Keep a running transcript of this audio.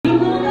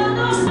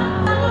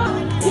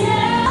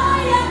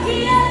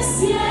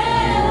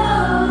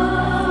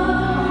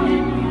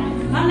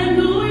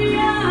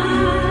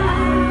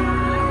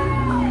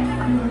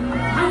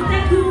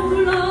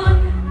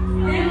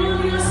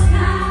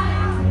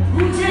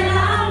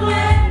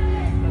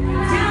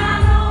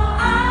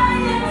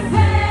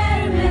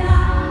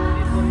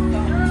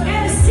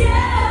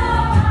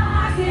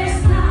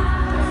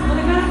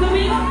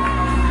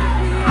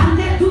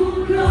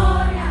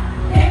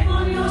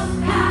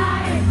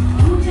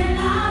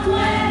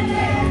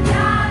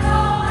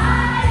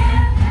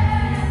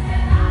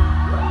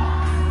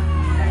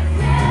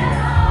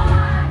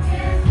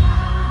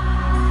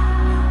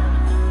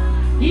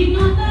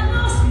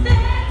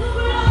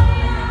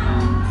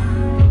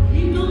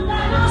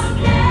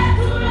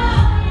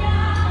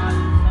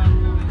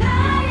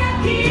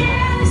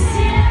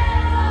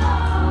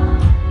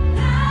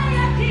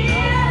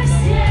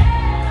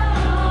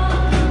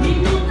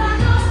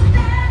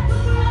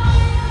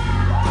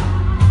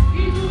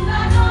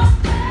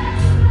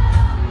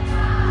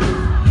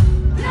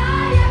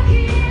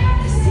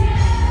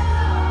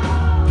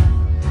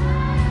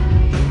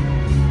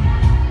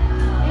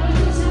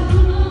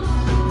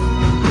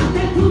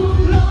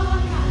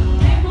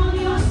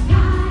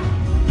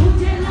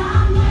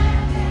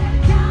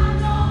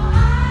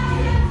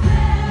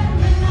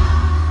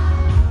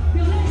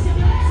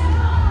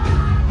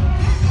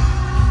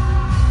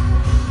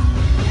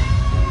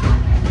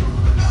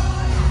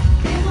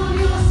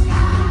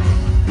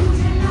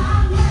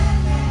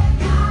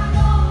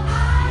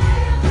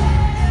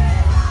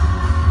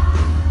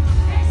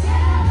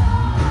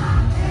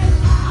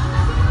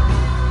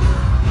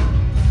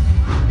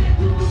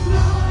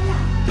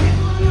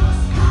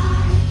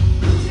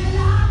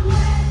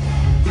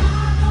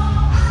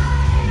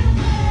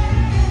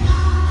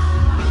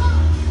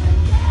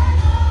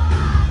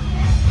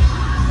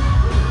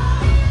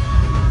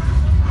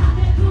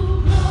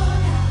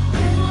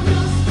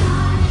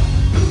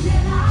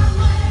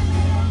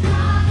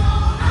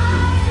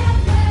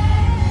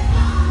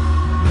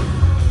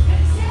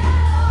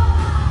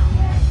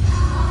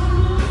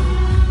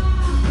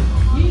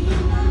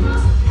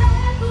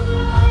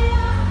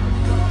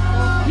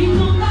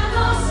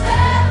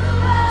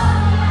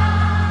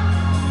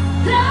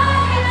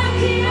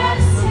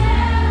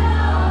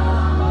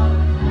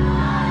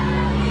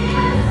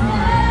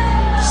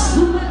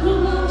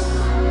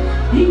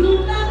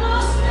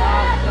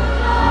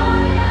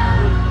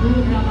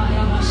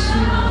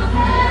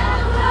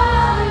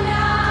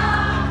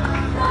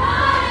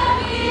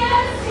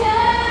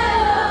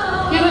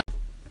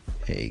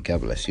Hey,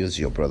 God bless you. It's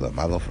your brother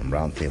Malo from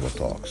Roundtable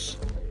Talks.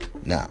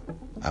 Now,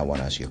 I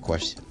want to ask you a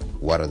question.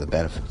 What are the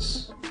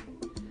benefits?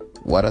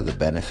 What are the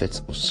benefits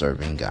of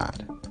serving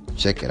God?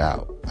 Check it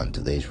out on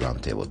today's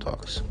Roundtable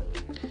Talks.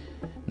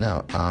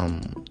 Now,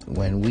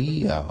 when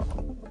we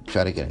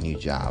try to get a new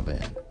job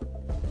and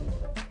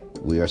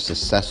we are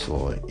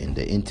successful in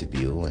the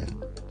interview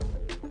and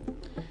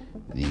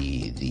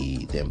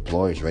the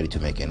employer is ready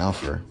to make an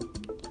offer,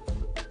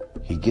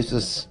 he gives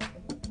us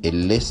a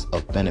list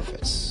of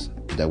benefits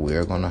that we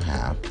are going to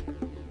have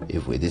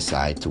if we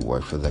decide to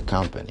work for the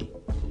company.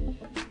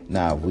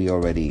 Now, we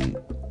already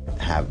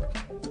have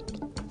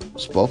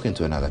spoken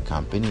to another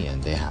company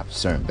and they have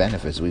certain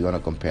benefits. We're going to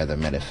compare the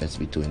benefits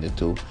between the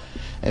two,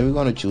 and we're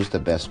going to choose the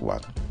best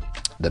one,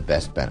 the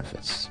best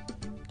benefits.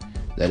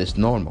 That is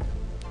normal.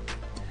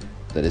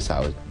 That's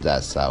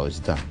how it's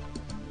done.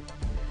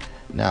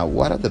 Now,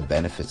 what are the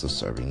benefits of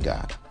serving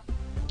God?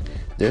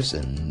 There's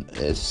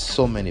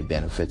so many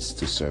benefits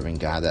to serving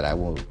God that I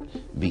won't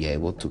be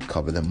able to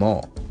cover them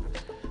all.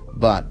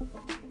 But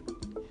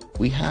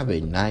we have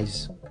a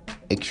nice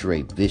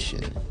X-ray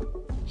vision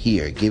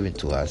here given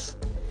to us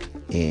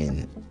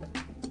in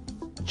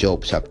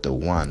Job chapter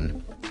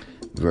 1,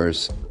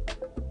 verse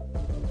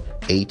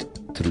 8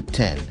 through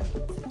 10.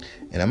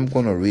 And I'm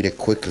going to read it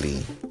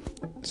quickly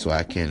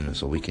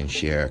so we can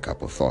share a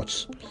couple of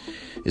thoughts.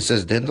 It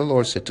says, Then the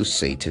Lord said to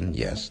Satan,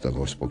 yes, the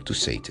Lord spoke to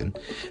Satan,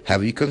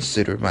 have you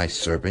considered my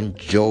servant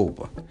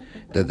Job,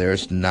 that there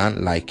is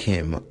none like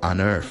him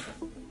on earth,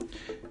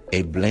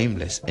 a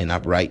blameless and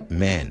upright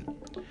man,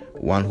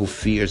 one who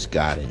fears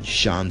God and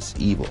shuns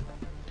evil?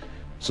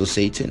 So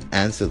Satan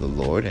answered the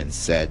Lord and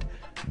said,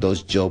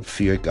 Does Job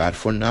fear God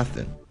for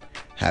nothing?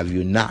 Have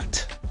you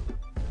not,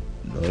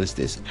 notice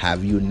this,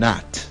 have you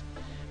not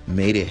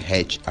made a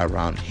hedge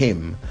around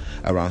him,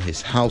 around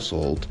his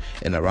household,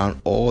 and around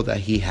all that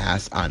he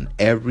has on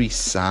every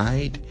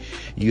side?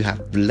 You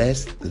have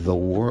blessed the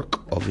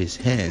work of his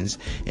hands,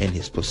 and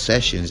his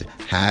possessions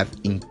have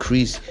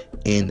increased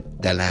in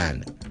the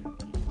land.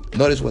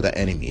 Notice what the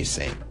enemy is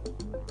saying.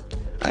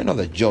 I know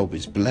that Job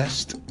is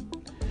blessed.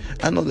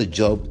 I know that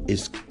Job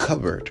is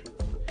covered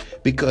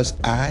because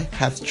I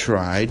have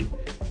tried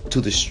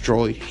to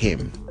destroy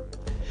him.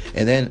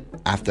 And then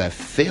after I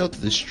failed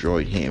to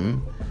destroy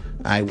him,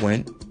 I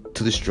went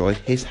to destroy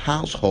his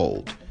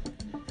household.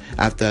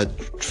 After I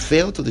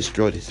failed to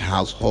destroy his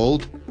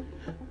household,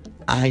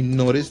 I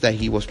noticed that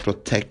he was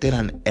protected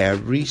on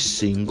every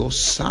single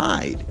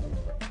side.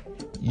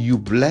 You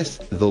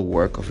blessed the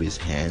work of his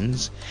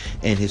hands,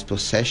 and his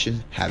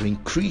possessions have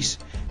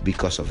increased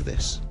because of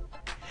this.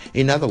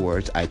 In other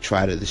words, I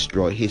try to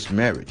destroy his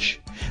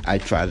marriage. I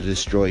try to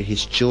destroy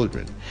his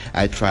children.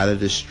 I try to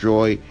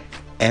destroy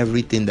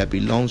everything that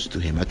belongs to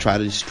him. I try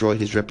to destroy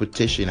his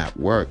reputation at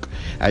work.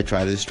 I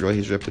try to destroy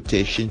his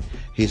reputation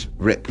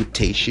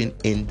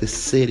in the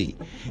city.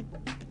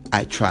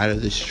 I try to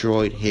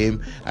destroy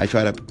him. I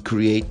try to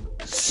create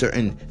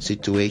certain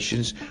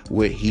situations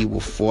where he will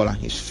fall on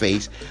his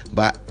face,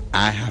 but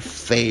I have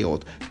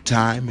failed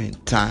time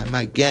and time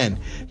again,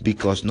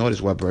 because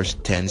notice what verse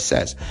 10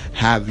 says.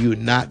 Have you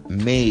not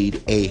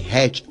made a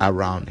hedge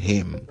around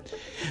him?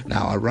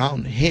 Now,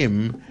 around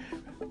him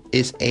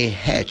is a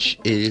hedge.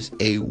 It is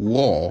a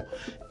wall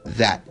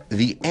that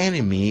the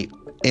enemy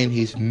and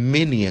his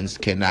minions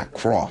cannot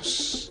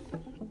cross.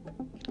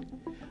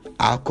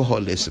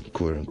 Alcoholism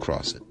couldn't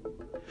cross it.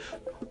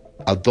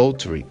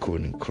 Adultery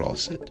couldn't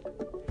cross it.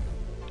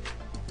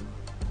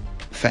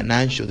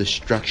 Financial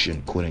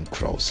destruction couldn't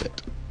cross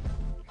it.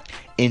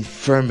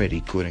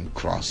 Infirmity couldn't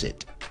cross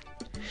it.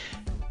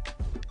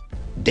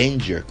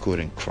 Danger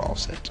couldn't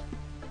cross it.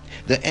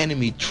 The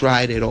enemy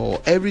tried it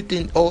all.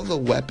 Everything, all the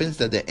weapons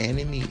that the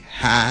enemy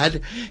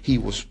had, he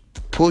was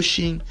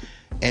pushing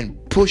and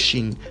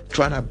pushing,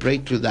 trying to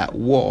break through that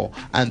wall,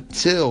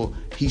 until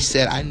he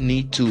said, I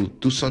need to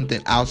do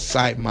something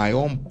outside my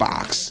own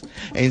box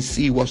and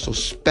see what's so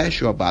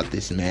special about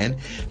this man,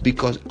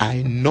 because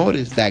I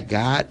noticed that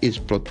God is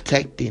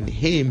protecting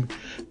him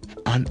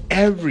on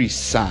every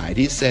side.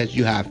 He says,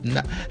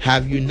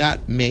 have you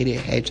not made a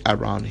hedge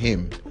around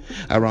him,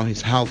 around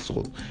his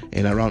household,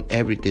 and around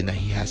everything that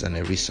he has on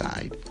every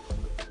side?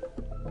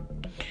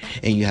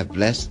 And you have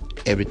blessed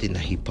everything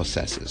that he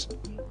possesses.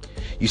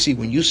 You see,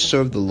 when you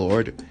serve the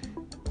Lord,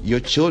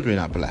 your children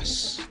are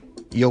blessed.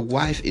 Your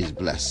wife is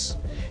blessed.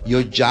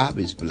 Your job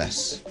is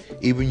blessed.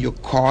 Even your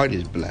car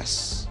is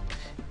blessed.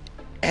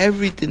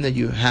 Everything that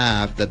you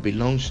have that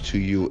belongs to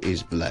you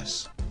is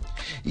blessed.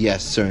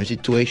 Yes, certain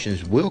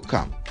situations will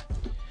come,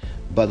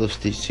 but those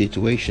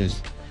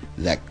situations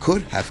that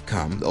could have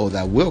come or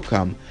that will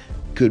come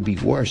could be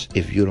worse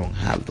if you don't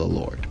have the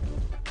Lord.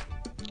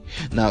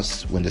 Now,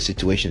 when the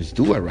situations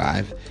do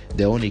arrive,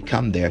 they only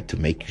come there to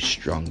make you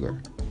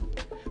stronger.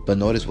 But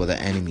notice what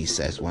the enemy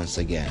says once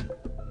again.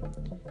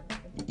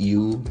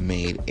 You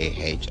made a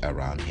hedge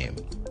around him.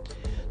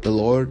 The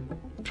Lord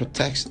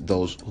protects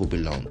those who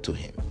belong to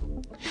him.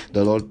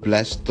 The Lord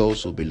blessed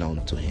those who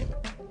belong to him.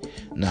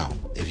 Now,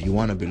 if you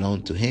want to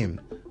belong to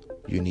him,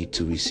 you need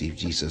to receive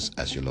Jesus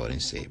as your Lord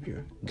and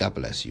Savior. God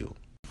bless you.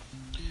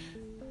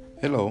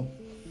 Hello.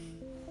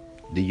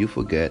 Did you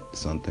forget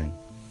something?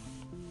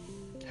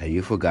 Have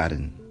you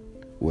forgotten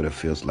what it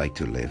feels like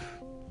to live?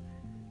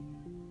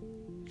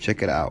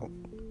 Check it out.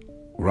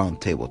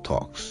 Roundtable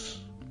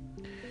Talks.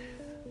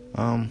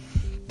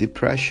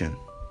 Depression.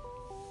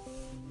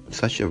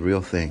 Such a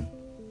real thing.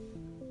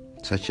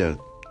 Such a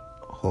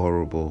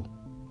horrible,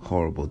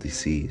 horrible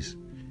disease.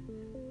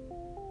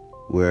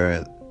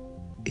 Where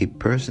a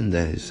person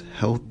that is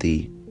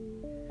healthy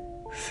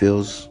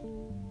feels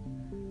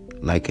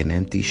like an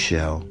empty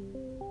shell,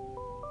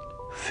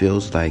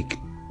 feels like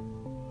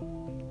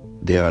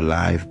they're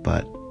alive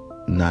but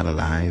not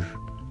alive.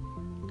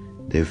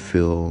 They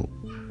feel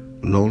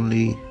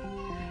lonely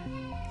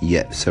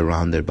yet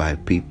surrounded by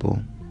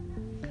people.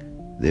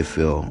 They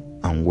feel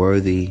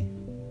unworthy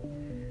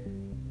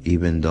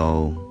even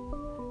though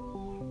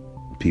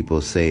people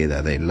say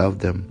that they love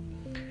them.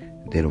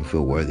 They don't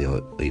feel worthy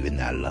of even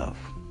that love.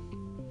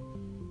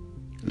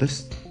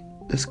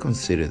 Let's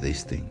consider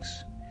these things.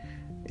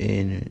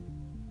 In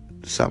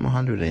Psalm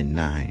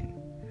 103,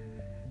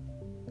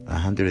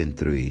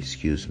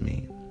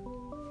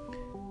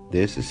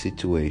 there's a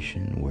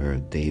situation where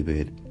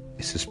David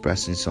is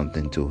expressing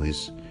something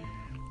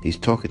he's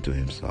talking to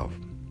himself.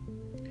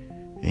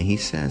 And he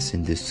says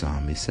in this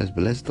psalm, he says,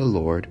 "Bless the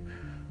Lord,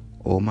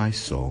 O my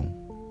soul,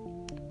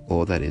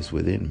 all that is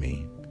within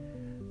me.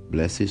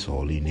 Bless his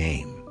holy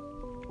name."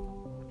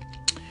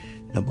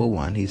 Number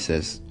one, he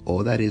says,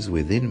 all that is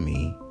within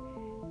me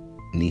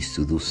needs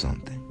to do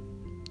something.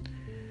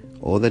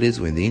 All that is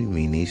within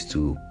me needs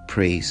to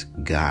praise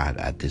God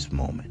at this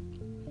moment.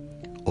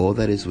 All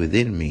that is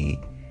within me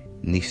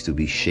needs to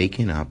be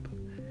shaken up,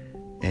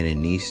 and it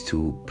needs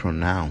to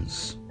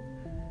pronounce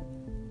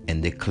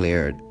and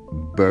declare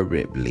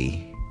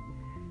verbally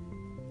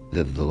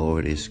that the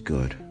Lord is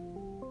good,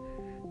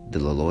 that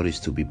the Lord is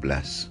to be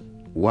blessed.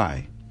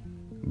 Why?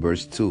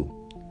 Verse 2.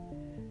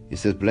 It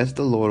says, "Bless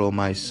the Lord, O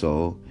my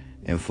soul,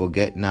 and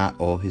forget not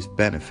all his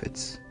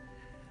benefits."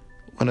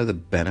 One of the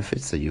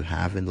benefits that you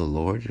have in the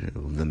Lord,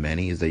 the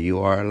many, is that you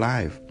are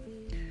alive.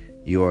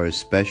 You are a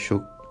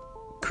special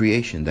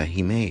creation that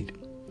he made.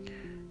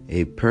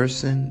 A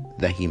person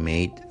that he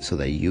made so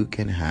that you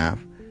can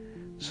have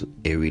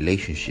a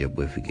relationship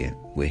with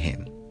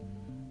him.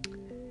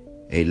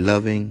 A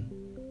loving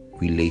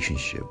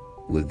relationship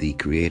with the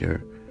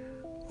creator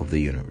of the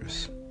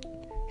universe.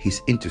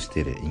 He's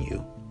interested in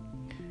you.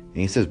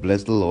 And he says,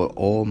 "Bless the Lord,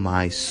 all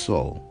my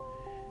soul,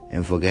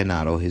 and forget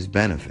not all his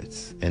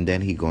benefits." And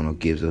then he's going to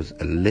give us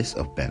a list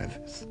of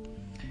benefits.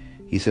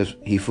 He says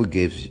he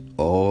forgives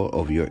all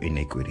of your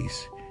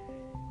iniquities.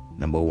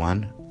 Number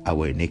one,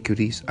 our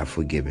iniquities are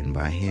forgiven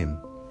by him.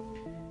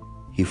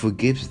 He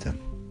forgives them.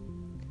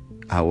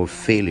 Our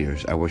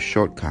failures, our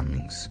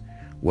shortcomings,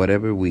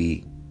 whatever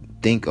we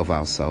think of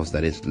ourselves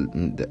that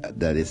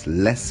is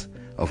less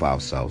of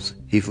ourselves,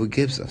 he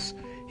forgives us.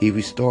 He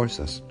restores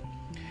us.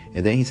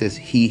 And then he says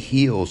he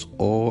heals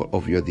all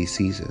of your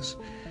diseases.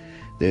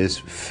 There's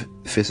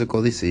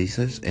physical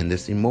diseases and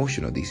there's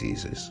emotional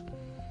diseases.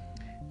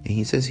 And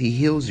he says he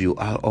heals you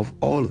out of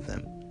all of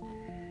them.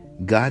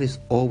 God is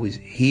always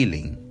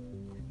healing.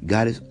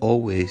 God is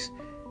always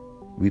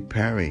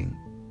repairing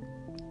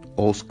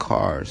all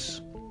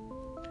scars.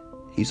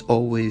 He's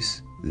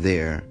always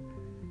there,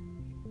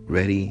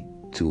 ready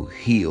to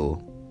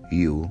heal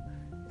you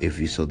if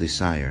you so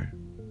desire.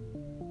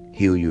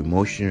 Heal you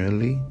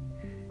emotionally,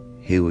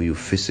 heal you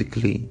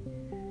physically,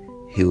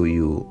 heal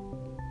you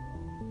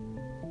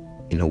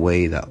in a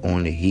way that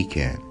only he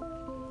can.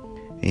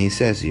 And he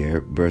says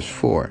here, verse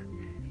 4,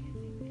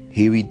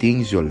 he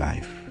redeems your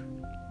life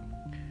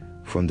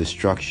from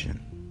destruction.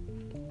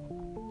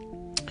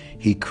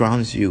 He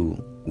crowns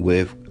you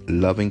with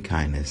loving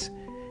kindness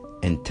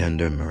and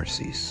tender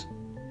mercies.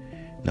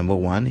 Number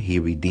one, he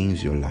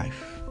redeems your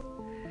life.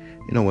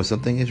 You know, when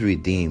something is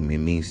redeemed, it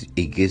means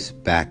it gives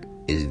back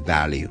its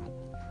value.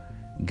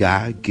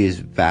 God gives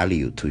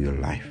value to your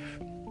life.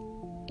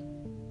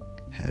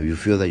 Have you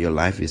feel that your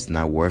life is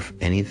not worth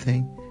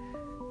anything?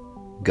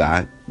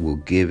 God will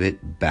give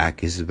it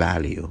back its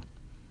value.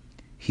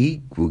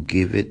 He will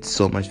give it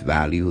so much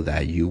value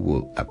that you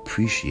will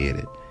appreciate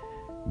it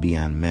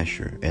beyond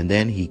measure. And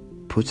then he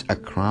puts a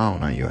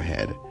crown on your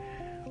head.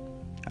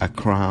 A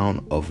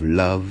crown of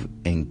love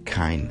and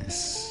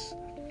kindness.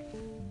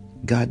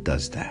 God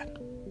does that.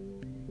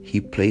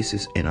 He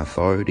places an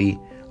authority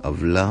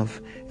of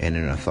love and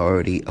an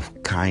authority of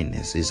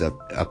kindness.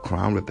 A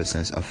crown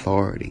represents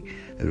authority.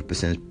 It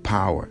represents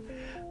power.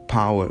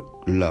 Power,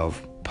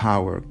 love,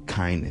 power,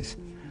 kindness.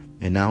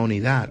 And not only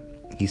that,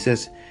 he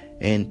says,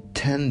 and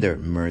tender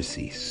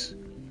mercies.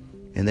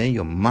 And then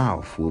your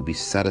mouth will be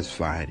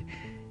satisfied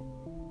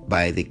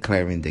by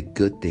declaring the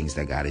good things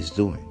that God is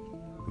doing.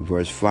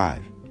 Verse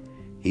 5.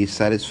 He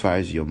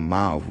satisfies your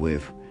mouth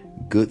with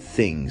good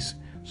things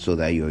so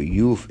that your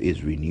youth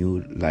is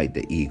renewed like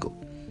the eagle.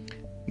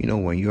 You know,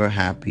 when you're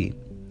happy,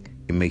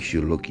 it makes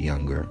you look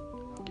younger.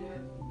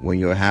 When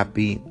you're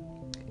happy,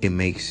 it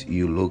makes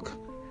you look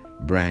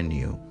brand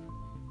new.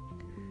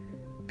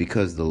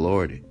 Because the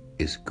Lord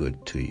is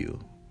good to you.